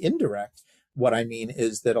 And by indirect, what I mean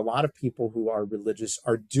is that a lot of people who are religious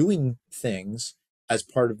are doing things as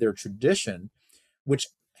part of their tradition, which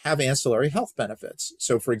have ancillary health benefits.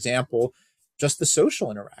 So, for example, just the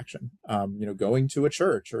social interaction, going to a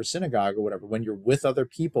church or a synagogue or whatever, when you're with other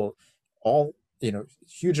people, all,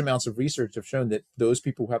 huge amounts of research have shown that those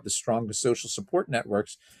people who have the strongest social support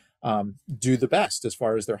networks do the best as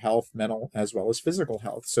far as their health, mental as well as physical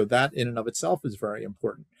health. So that in and of itself is very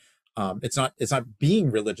important. It's not being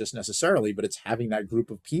religious necessarily, but it's having that group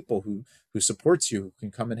of people who supports you, who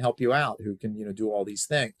can come and help you out, who can do all these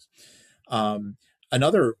things.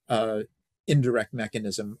 Another indirect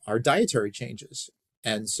mechanism are dietary changes.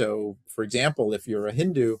 And so, for example, if you're a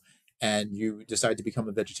Hindu and you decide to become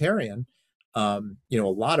a vegetarian, a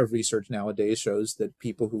lot of research nowadays shows that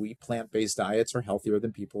people who eat plant-based diets are healthier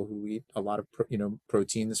than people who eat a lot of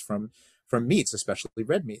proteins from meats, especially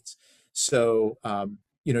red meats. So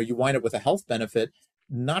you wind up with a health benefit,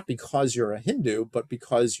 not because you're a Hindu, but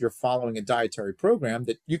because you're following a dietary program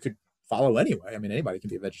that you could follow anyway. I mean, anybody can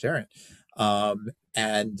be a vegetarian,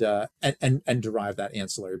 and derive that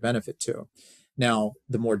ancillary benefit too. Now,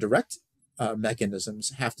 the more direct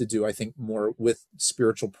mechanisms have to do, I think, more with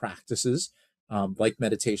spiritual practices, like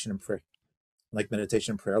meditation and prayer, like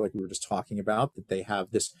we were just talking about, that they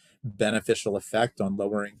have this beneficial effect on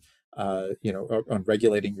lowering, on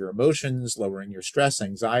regulating your emotions, lowering your stress,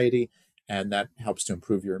 anxiety, and that helps to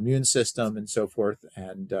improve your immune system and so forth.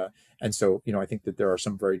 And so, I think that there are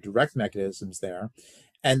some very direct mechanisms there.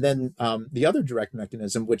 And then the other direct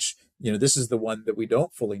mechanism, which, this is the one that we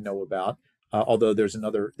don't fully know about, although there's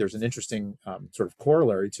an interesting sort of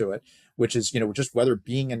corollary to it, which is, just whether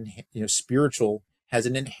being spiritual has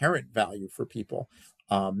an inherent value for people.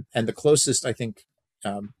 And the closest, I think,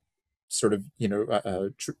 sort of,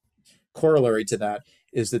 corollary to that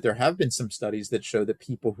is that there have been some studies that show that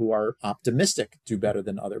people who are optimistic do better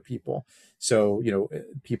than other people. So,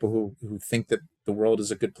 people who think that the world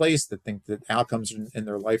is a good place, that think that outcomes in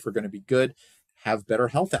their life are going to be good, have better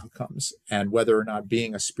health outcomes. And whether or not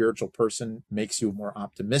being a spiritual person makes you more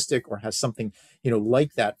optimistic or has something,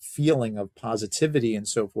 like that feeling of positivity and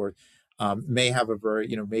so forth, may have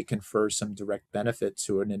may confer some direct benefit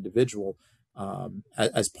to an individual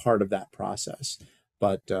as part of that process.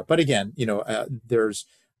 But again, there's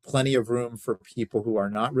plenty of room for people who are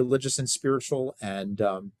not religious and spiritual, and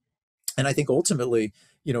I think ultimately,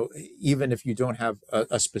 even if you don't have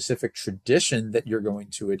a specific tradition that you're going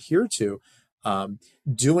to adhere to,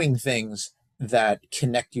 doing things that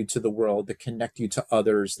connect you to the world, that connect you to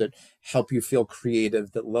others, that help you feel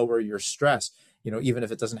creative, that lower your stress. Even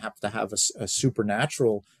if it doesn't have to have a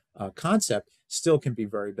supernatural concept, still can be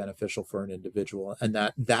very beneficial for an individual. And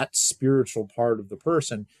that spiritual part of the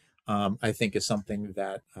person, I think, is something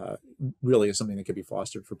that really is something that can be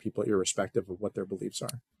fostered for people, irrespective of what their beliefs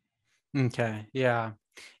are. Okay. Yeah.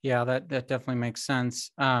 Yeah, that definitely makes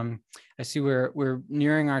sense. I see we're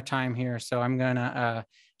nearing our time here, so I'm gonna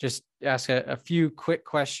just ask a few quick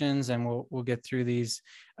questions, and we'll get through these.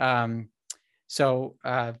 Um, so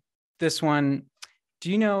this one,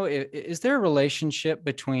 do you know, is there a relationship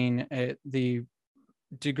between the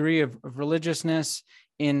degree of religiousness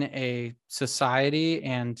in a society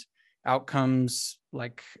and outcomes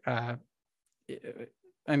like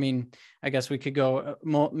I mean, I guess we could go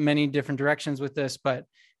many different directions with this, but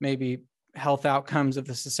maybe health outcomes of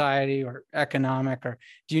the society or economic, or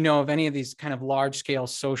do you know of any of these kind of large scale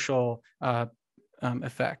social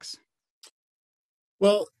effects?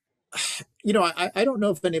 Well, I don't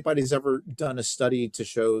know if anybody's ever done a study to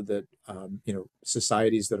show that,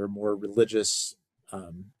 societies that are more religious,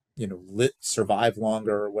 survive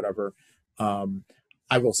longer or whatever. Um,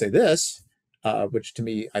 I will say this, which to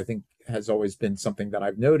me, I think has always been something that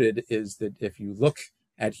I've noted, is that if you look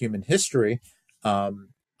at human history, um,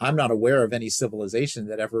 I'm not aware of any civilization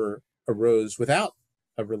that ever arose without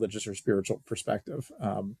a religious or spiritual perspective,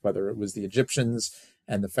 whether it was the Egyptians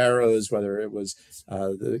and the pharaohs, whether it was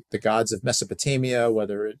the gods of Mesopotamia,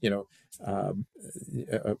 um,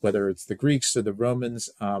 whether it's the Greeks or the Romans.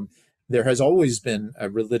 There has always been a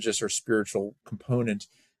religious or spiritual component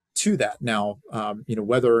to that. Now,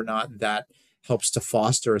 whether or not that helps to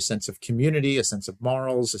foster a sense of community, a sense of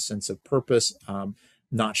morals, a sense of purpose,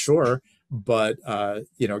 not sure. But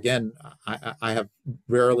again, I have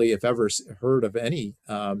rarely, if ever, heard of any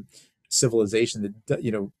civilization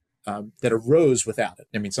that arose without it.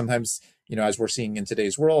 I mean, sometimes, as we're seeing in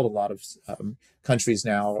today's world, a lot of countries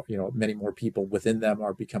now, many more people within them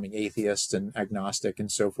are becoming atheist and agnostic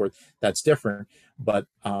and so forth. That's different, but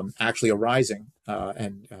actually arising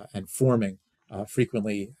and forming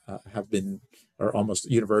frequently have been, or almost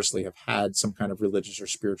universally have had, some kind of religious or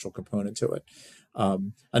spiritual component to it.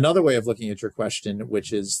 Another way of looking at your question,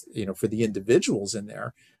 which is, for the individuals in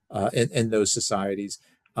there, in those societies,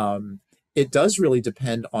 it does really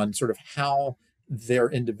depend on sort of how their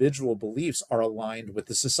individual beliefs are aligned with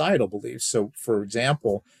the societal beliefs. So, for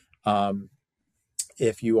example,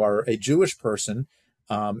 if you are a Jewish person,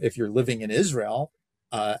 if you're living in Israel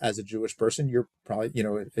as a Jewish person, you're probably,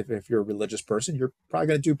 if you're a religious person, you're probably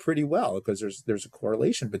going to do pretty well, because there's a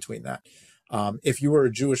correlation between that. If you were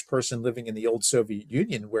a Jewish person living in the old Soviet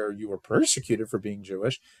Union, where you were persecuted for being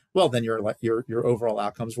Jewish, well, then your overall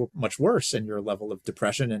outcomes were much worse, and your level of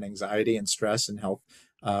depression and anxiety and stress and health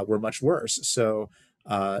were much worse. So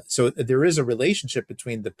there is a relationship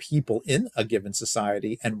between the people in a given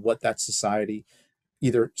society and what that society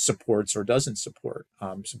either supports or doesn't support.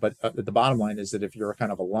 But the bottom line is that if you're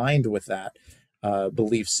kind of aligned with that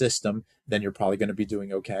belief system, then you're probably going to be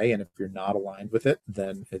doing okay. And if you're not aligned with it,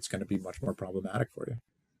 then it's going to be much more problematic for you.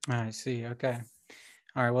 I see. Okay.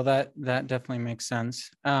 All right. Well, that definitely makes sense.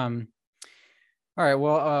 All right.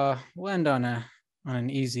 Well, we'll end on an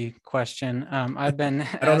easy question. I've been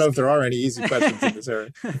I don't know if asking. there are any easy questions in this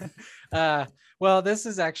area. Well, this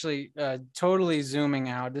is actually totally zooming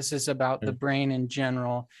out. This is about the brain in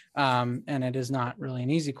general, and it is not really an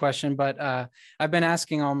easy question. But I've been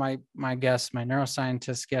asking all my guests, my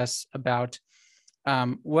neuroscientist guests, about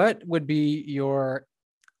what would be your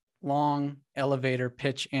long elevator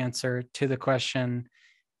pitch answer to the question,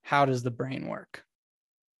 how does the brain work?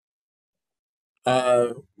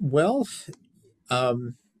 Well,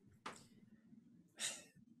 um,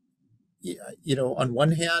 on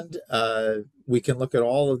one hand, we can look at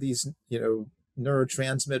all of these,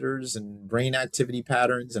 neurotransmitters and brain activity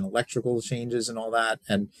patterns and electrical changes and all that.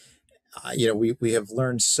 And, we have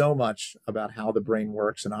learned so much about how the brain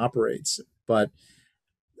works and operates. But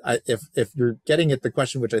if you're getting at the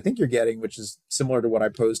question, which I think you're getting, which is similar to what I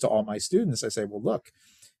pose to all my students, I say, well, look,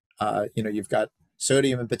 you've got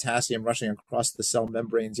sodium and potassium rushing across the cell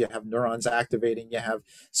membranes. You have neurons activating. You have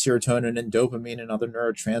serotonin and dopamine and other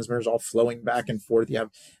neurotransmitters all flowing back and forth. You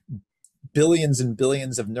have billions and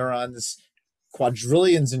billions of neurons,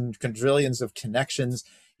 quadrillions and quadrillions of connections.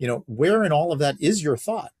 Where in all of that is your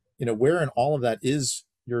thought? Where in all of that is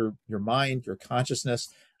your mind, your consciousness?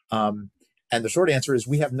 And the short answer is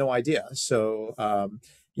we have no idea. So,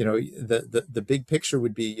 the big picture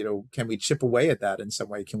would be, can we chip away at that in some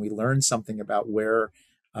way? Can we learn something about where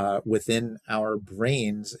within our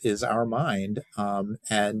brains is our mind,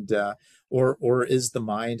 or is the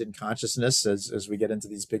mind and consciousness, as we get into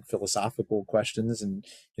these big philosophical questions, and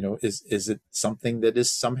is it something that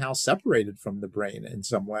is somehow separated from the brain in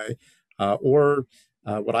some way, or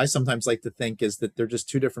what I sometimes like to think is that they're just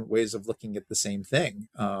two different ways of looking at the same thing,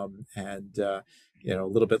 a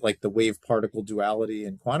little bit like the wave particle duality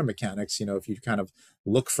in quantum mechanics. If you kind of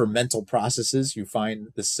look for mental processes, you find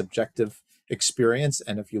this subjective experience.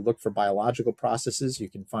 And if you look for biological processes, you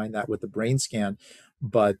can find that with the brain scan.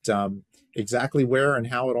 But exactly where and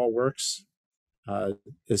how it all works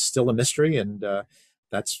is still a mystery. And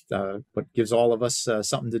that's what gives all of us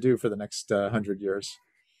something to do for the next 100 years.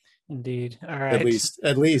 Indeed. All right.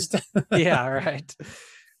 At least. Yeah. Right.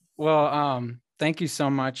 Well, thank you so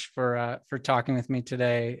much for talking with me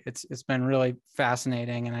today. It's been really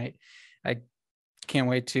fascinating, and I can't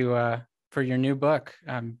wait for your new book.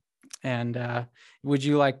 And would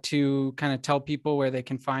you like to kind of tell people where they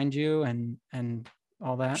can find you and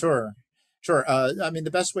all that? Sure. The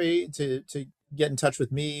best way to get in touch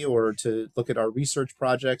with me or to look at our research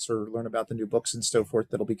projects or learn about the new books and so forth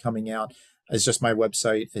that'll be coming out is just my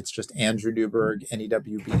website. It's just Andrew Newberg,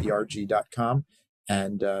 NEWBERG.com.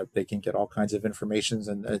 And they can get all kinds of information.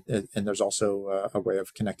 And there's also a way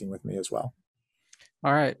of connecting with me as well.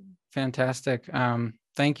 All right. Fantastic.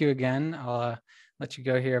 Thank you again. I'll let you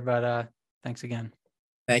go here, but thanks again.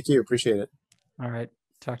 Thank you. Appreciate it. All right.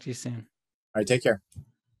 Talk to you soon. All right. Take care.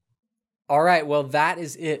 All right. Well, that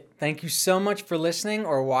is it. Thank you so much for listening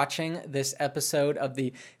or watching this episode of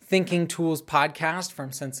the Thinking Tools podcast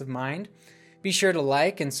from Sense of Mind. Be sure to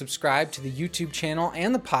like and subscribe to the YouTube channel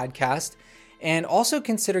and the podcast. And also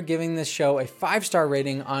consider giving this show a 5-star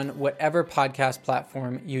rating on whatever podcast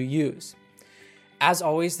platform you use. As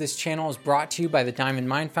always, this channel is brought to you by the Diamond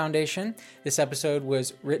Mind Foundation. This episode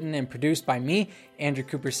was written and produced by me, Andrew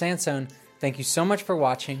Cooper Sansone. Thank you so much for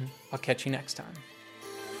watching. I'll catch you next time.